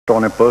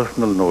on a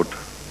personal note,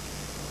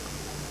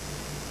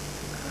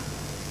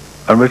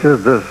 and which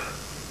is this,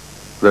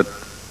 that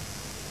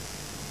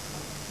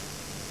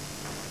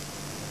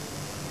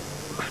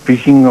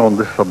speaking on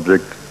this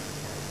subject,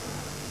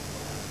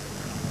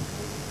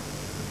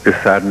 a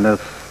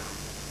sadness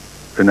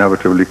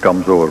inevitably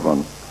comes over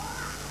one.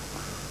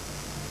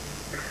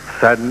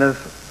 Sadness,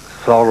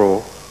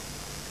 sorrow,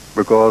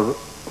 because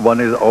one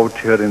is out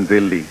here in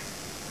Delhi.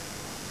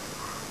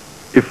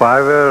 If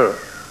I were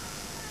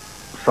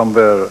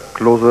somewhere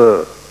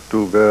closer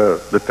to where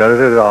the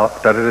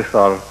terrorists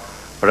are,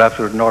 perhaps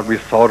it would not be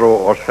sorrow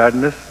or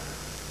sadness.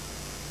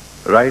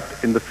 Right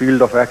in the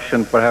field of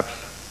action, perhaps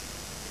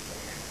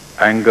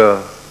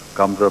anger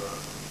comes up.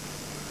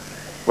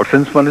 But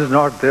since one is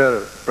not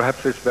there,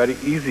 perhaps it's very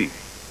easy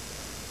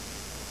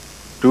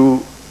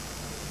to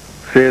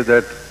say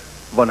that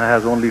one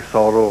has only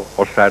sorrow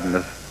or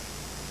sadness.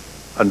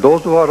 And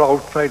those who are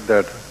outside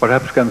that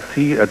perhaps can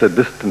see at a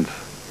distance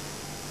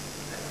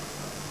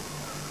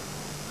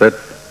that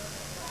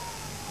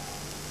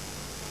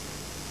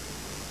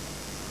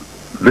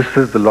this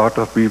is the lot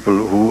of people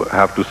who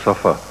have to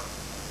suffer.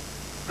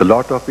 The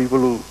lot of people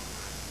who,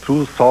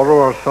 through sorrow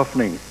or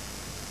suffering,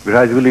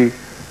 gradually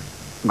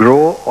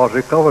grow or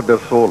recover their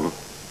soul.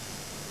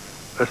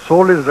 A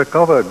soul is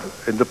recovered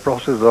in the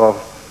process of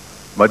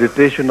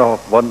meditation of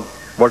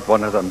what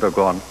one has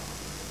undergone.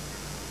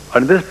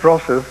 And this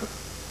process,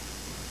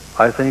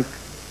 I think,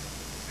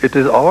 it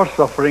is our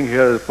suffering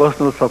here,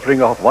 personal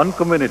suffering of one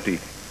community.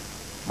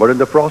 But in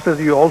the process,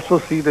 you also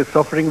see the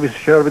suffering we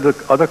share with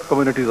the other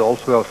communities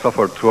also have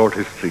suffered throughout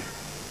history.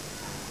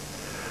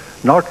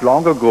 Not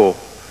long ago,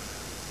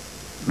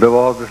 there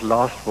was this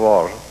last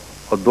war.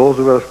 For those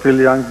who are still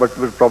young but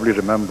will probably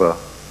remember,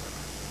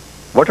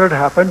 what had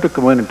happened to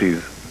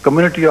communities,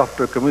 community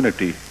after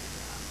community,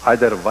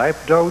 either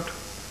wiped out,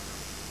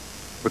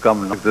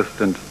 become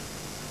non-existent,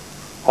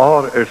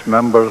 or its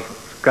members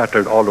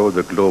scattered all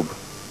over the globe.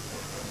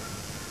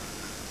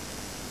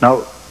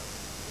 Now,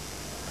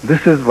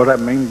 this is what I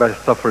mean by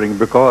suffering,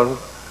 because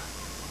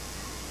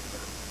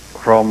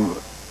from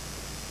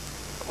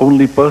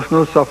only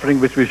personal suffering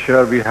which we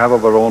share, we have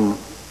our own,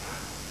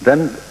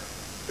 then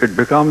it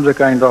becomes a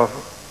kind of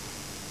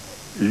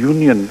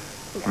union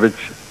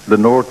which the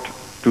note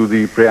to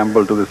the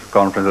preamble to this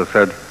conference has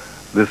said,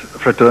 this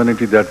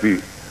fraternity that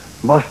we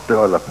must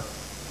develop.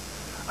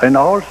 In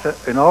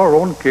our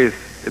own case,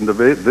 in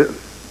the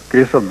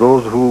case of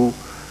those who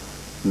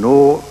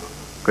know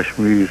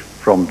Kashmir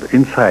from the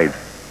inside,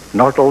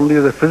 not only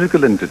as a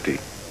physical entity,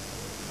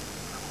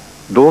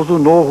 those who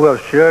know, who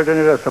have shared in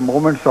it as the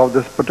moments of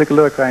this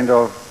particular kind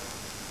of,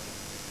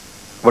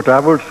 what I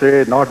would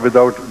say,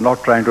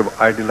 not trying to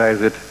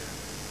idealize it,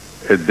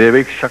 a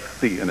Devik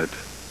Shakti in it,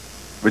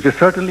 which is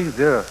certainly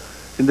there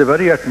in the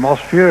very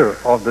atmosphere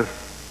of this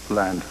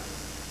land,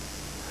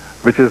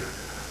 which is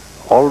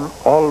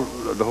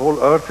the whole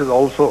earth is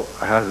also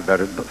has that,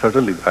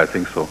 certainly I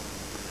think so.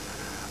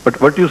 But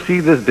what you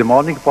see, these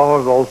demonic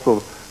powers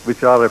also,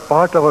 which are a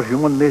part of our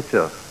human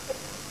nature,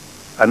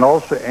 and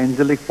also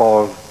angelic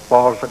powers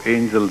of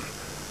angels,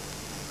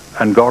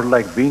 and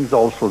godlike beings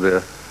also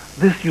there.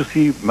 This you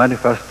see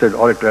manifested,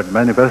 or it had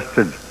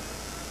manifested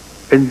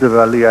in the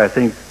valley, I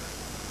think,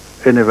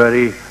 in a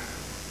very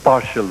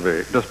partial way.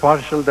 It was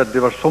partial that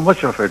there was so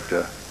much of it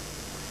there.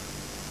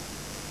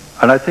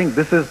 And I think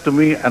this is to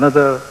me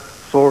another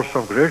source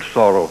of great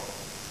sorrow.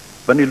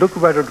 When you look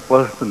at it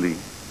personally,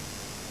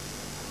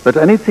 that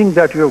anything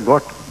that you have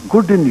got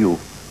good in you,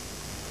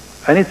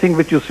 anything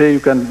which you say you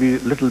can be a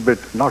little bit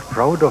not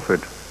proud of it,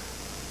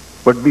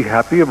 but be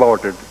happy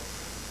about it,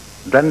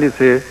 then they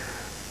say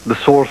the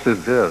source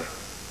is there.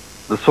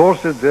 The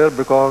source is there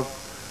because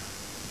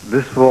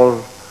this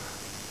was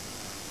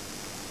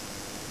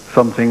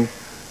something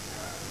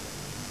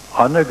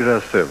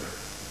unaggressive,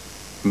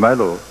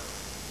 mellow,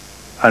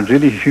 and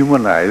really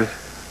humanized,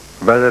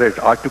 whether it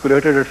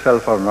articulated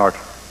itself or not.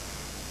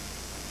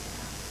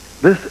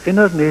 This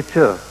inner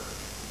nature,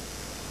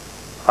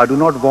 I do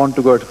not want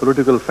to go at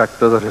political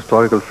factors or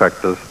historical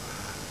factors,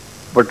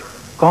 but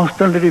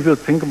constantly if you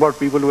think about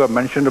people who have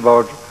mentioned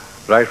about,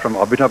 right from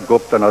Abhinav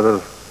Gupta and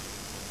others,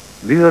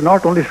 these are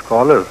not only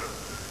scholars,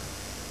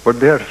 but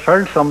they have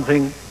felt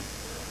something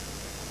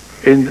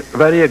in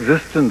very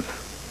existence.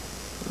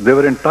 They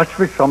were in touch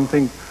with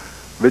something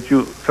which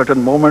you,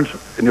 certain moments,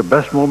 in your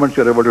best moments,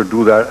 you're able to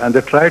do that, and they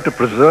try to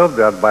preserve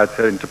that by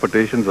their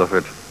interpretations of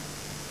it.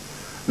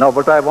 Now,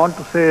 what I want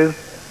to say is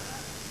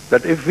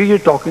that if we are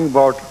talking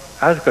about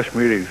as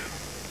Kashmiris,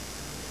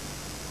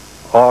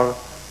 or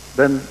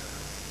then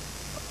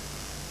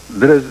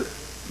there is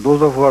those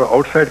who are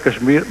outside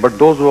Kashmir, but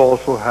those who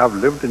also have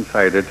lived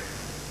inside it,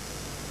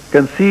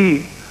 can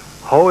see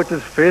how it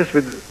is faced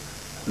with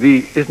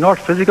it's not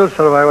physical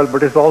survival,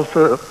 but it's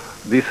also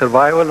the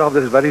survival of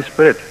this very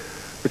spirit,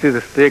 which is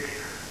at stake.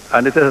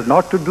 And it has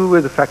not to do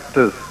with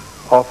factors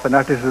of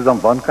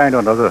fanaticism, one kind or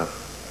another.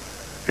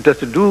 It has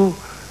to do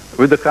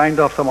with the kind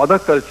of some other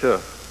culture,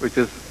 which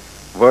is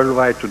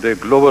worldwide today,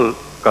 global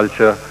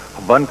culture,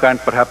 one kind,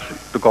 perhaps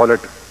to call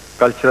it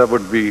culture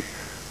would be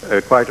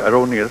quite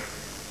erroneous,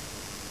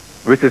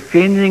 which is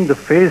changing the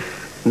face,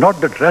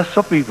 not the dress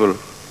of people,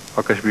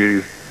 of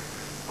Kashmiris,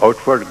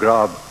 outward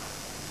garb,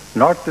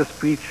 not the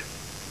speech.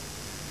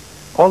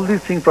 All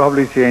these things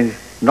probably change,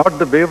 not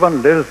the way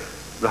one lives,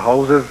 the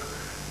houses,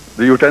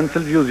 the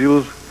utensils you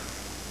use.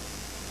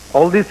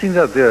 All these things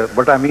are there,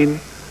 but I mean,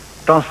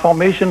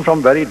 transformation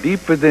from very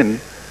deep within.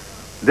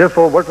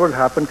 Therefore, what will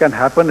happen, can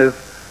happen is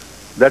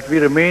that we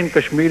remain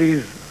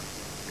Kashmiris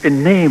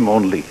in name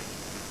only,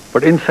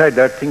 but inside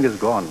that thing is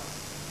gone.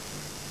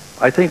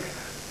 I think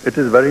it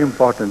is very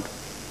important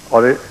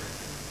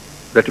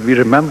that we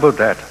remember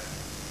that.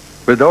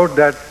 Without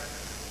that,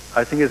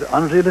 I think it's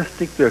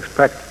unrealistic to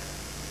expect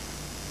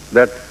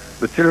that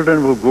the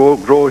children will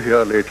grow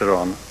here later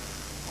on,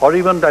 or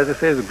even, as I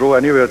say, grow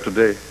anywhere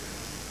today.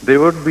 They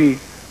would be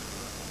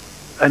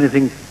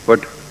anything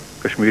but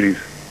Kashmiris.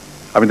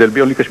 I mean, there'll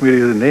be only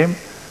Kashmiris in name.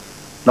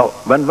 Now,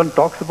 when one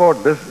talks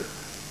about this,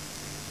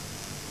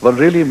 one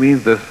really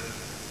means this,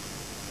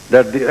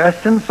 that the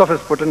essence of a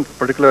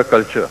particular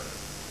culture,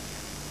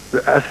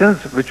 the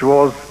essence which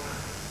was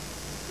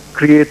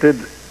created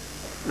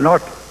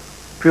not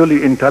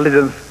purely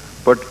intelligence,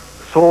 but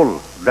soul,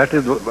 that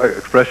is the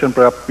expression,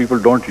 perhaps people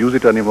don't use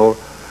it anymore.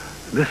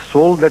 This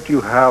soul that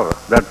you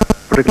have, that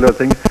particular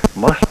thing,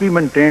 must be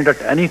maintained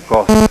at any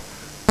cost,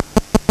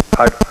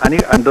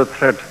 under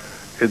threat.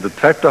 Is the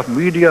threat of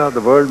media, the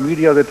world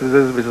media that it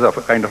is, which is a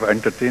kind of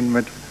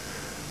entertainment.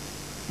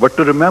 But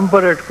to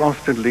remember it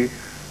constantly,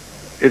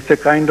 it's a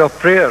kind of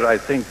prayer, I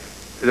think.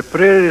 The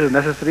prayer is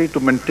necessary to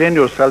maintain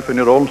yourself in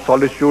your own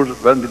solitude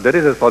when there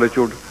is a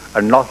solitude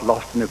and not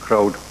lost in a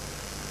crowd.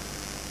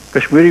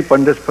 Kashmiri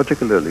Pandits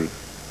particularly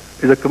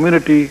is a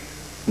community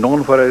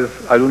known for, as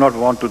I do not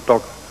want to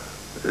talk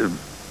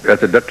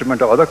as a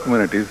detriment of other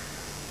communities,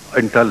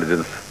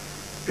 intelligence.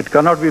 It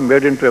cannot be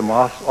made into a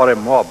mass or a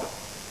mob.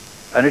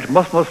 And it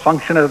must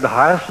function at the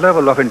highest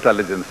level of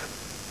intelligence.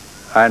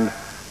 And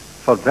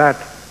for that,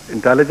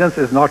 intelligence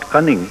is not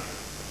cunning,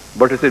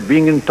 but it is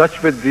being in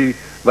touch with the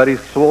very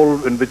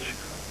soul in which,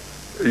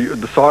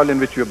 the soil in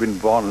which you have been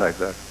born, like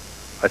that.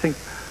 I think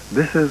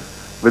this is,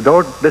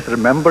 without this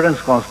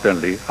remembrance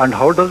constantly, and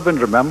how does one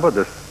remember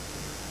this?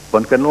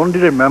 One can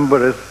only remember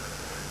this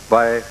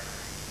by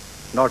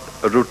not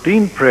a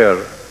routine prayer,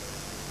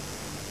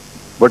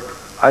 but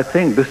I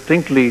think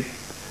distinctly,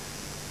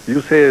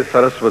 you say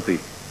Saraswati.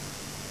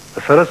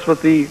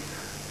 Saraswati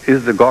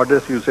is the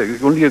goddess, you say,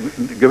 only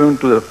given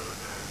to the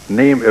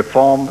name, a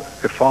form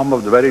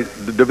of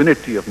the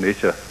divinity of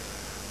nature.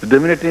 The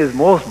divinity is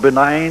most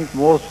benign,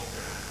 most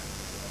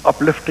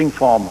uplifting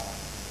form.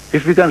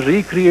 If we can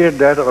recreate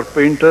that, our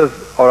painters,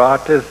 our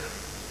artists,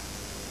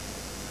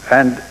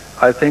 and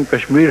I think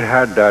Kashmir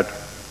had that.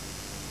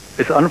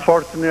 It's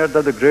unfortunate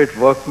that the great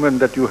workmen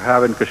that you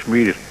have in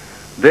Kashmir,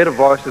 their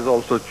voice is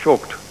also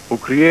choked, who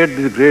create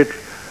these great,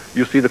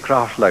 you see the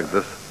crafts like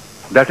this.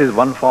 That is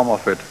one form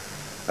of it.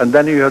 And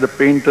then you have the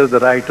painters, the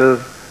writers,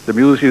 the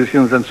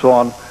musicians and so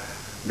on.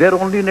 They're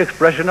only an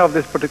expression of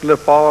this particular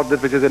power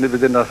which is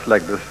within us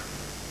like this.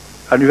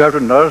 And you have to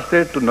nurse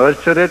it, to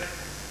nurture it,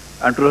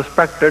 and to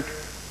respect it.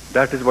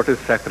 That is what is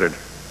sacred.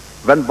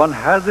 When one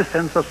has this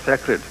sense of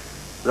sacred,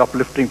 the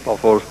uplifting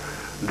force,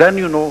 then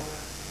you know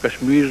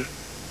Kashmir,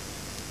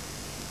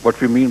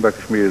 what we mean by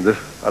Kashmir is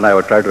this, and I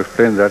will try to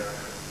explain that,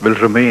 will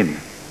remain.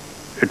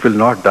 It will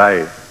not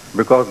die,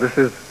 because this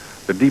is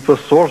the deeper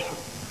source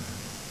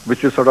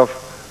which will sort of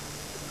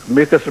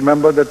make us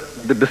remember that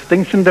the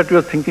distinction that you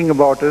are thinking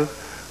about is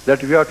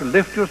that you have to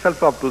lift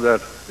yourself up to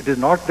that. It is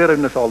not there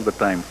in us all the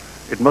time.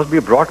 It must be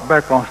brought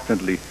back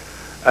constantly.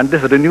 And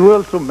this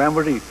renewal through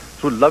memory,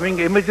 through loving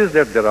images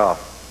that there are,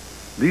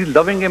 these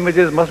loving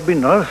images must be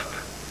nursed.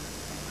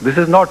 This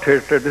is not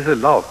hatred, this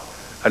is love.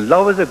 And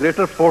love is a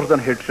greater force than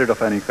hatred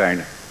of any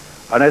kind.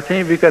 And I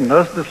think we can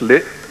nurse this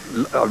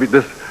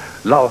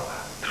love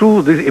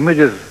through these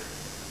images,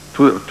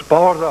 through the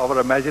powers of our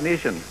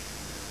imagination.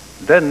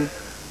 Then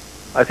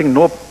I think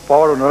no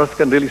power on earth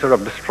can really sort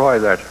of destroy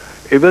that.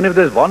 Even if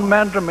there's one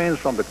man remains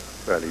from the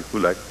valley, who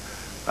like,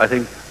 I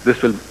think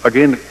this will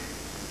again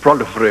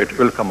proliferate,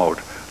 will come out.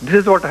 This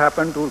is what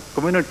happened to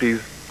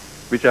communities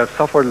which have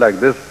suffered like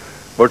this,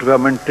 but who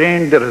have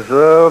maintained the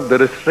reserve, the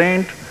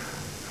restraint,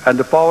 and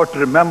the power to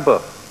remember.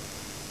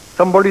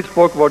 Somebody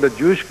spoke about the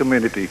Jewish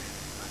community,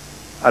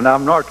 and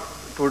I'm not,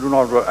 do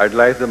not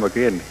idolize them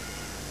again,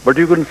 but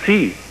you can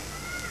see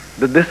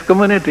that this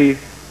community,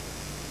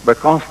 by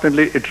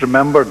constantly it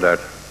remembered that.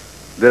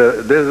 There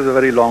is a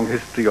very long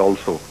history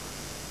also.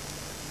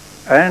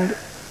 And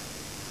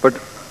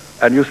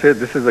you say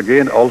this is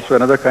again also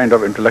another kind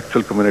of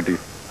intellectual community.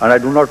 And I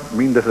do not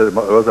mean this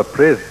as a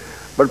praise,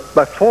 but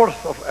by force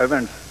of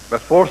events, by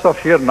force of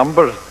sheer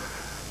numbers,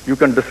 you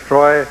can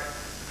destroy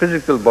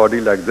physical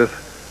body like this,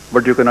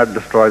 but you cannot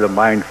destroy the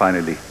mind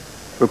finally,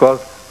 because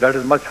that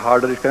is much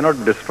harder. It cannot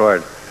be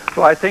destroyed.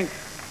 So I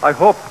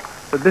hope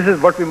that this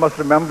is what we must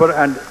remember,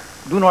 and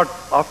do not,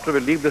 after we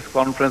leave this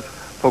conference,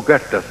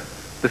 forget this.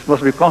 This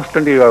must be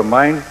constantly in our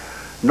mind,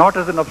 not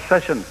as an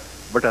obsession,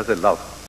 but as a love.